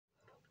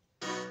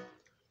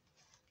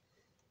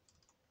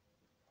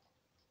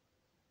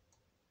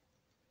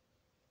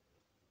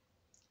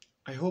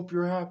I hope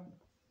you're happy.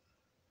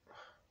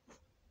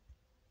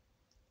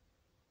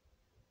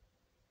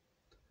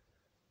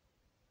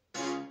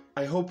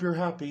 I hope you're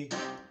happy.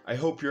 I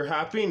hope you're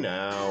happy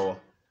now.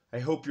 I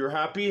hope you're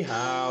happy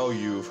how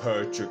you've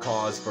hurt your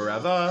cause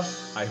forever.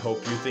 I hope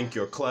you think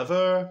you're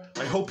clever.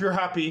 I hope you're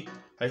happy.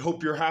 I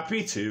hope you're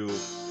happy too.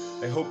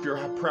 I hope you're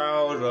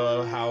proud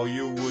of how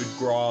you would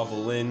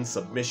grovel in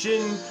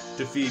submission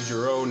to feed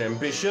your own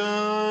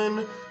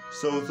ambition.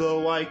 So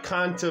though I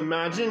can't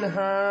imagine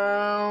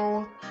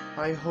how,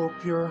 I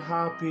hope you're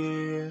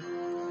happy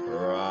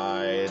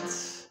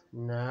right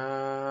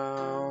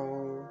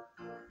now.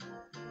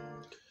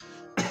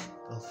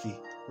 Elfie,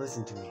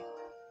 listen to me.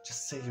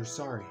 Just say you're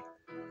sorry.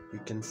 You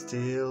can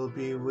still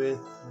be with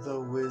the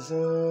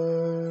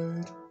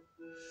wizard.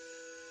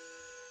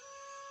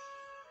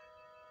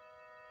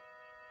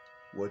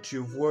 What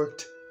you've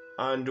worked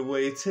and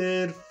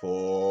waited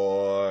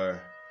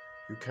for,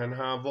 you can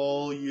have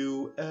all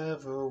you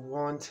ever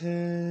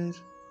wanted.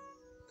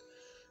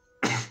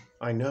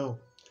 I know,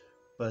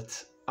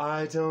 but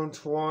I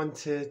don't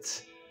want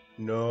it.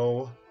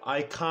 No,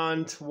 I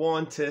can't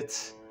want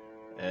it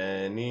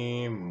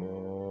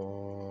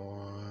anymore.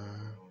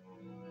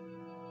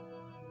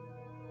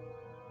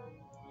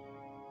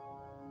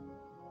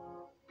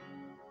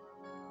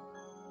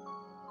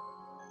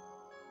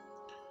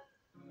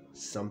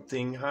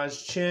 Something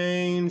has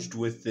changed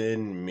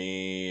within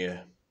me.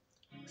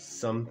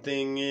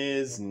 Something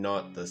is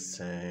not the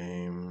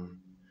same.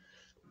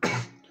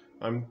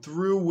 I'm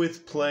through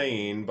with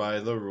playing by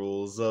the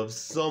rules of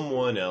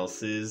someone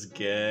else's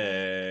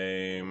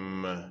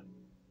game.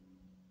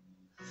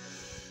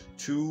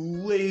 Too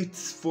late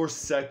for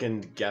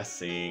second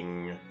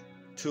guessing.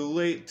 Too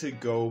late to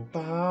go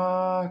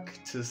back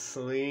to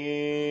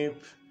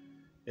sleep.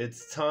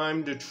 It's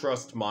time to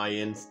trust my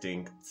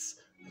instincts.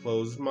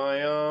 Close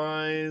my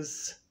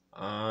eyes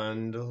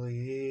and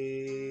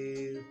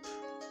leap.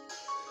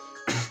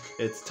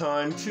 It's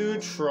time to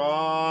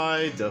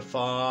try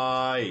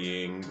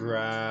defying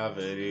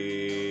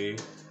gravity.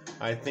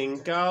 I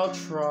think I'll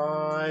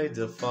try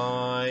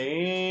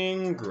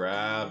defying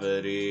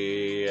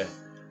gravity.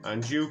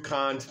 And you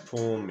can't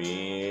pull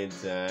me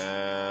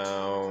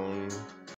down.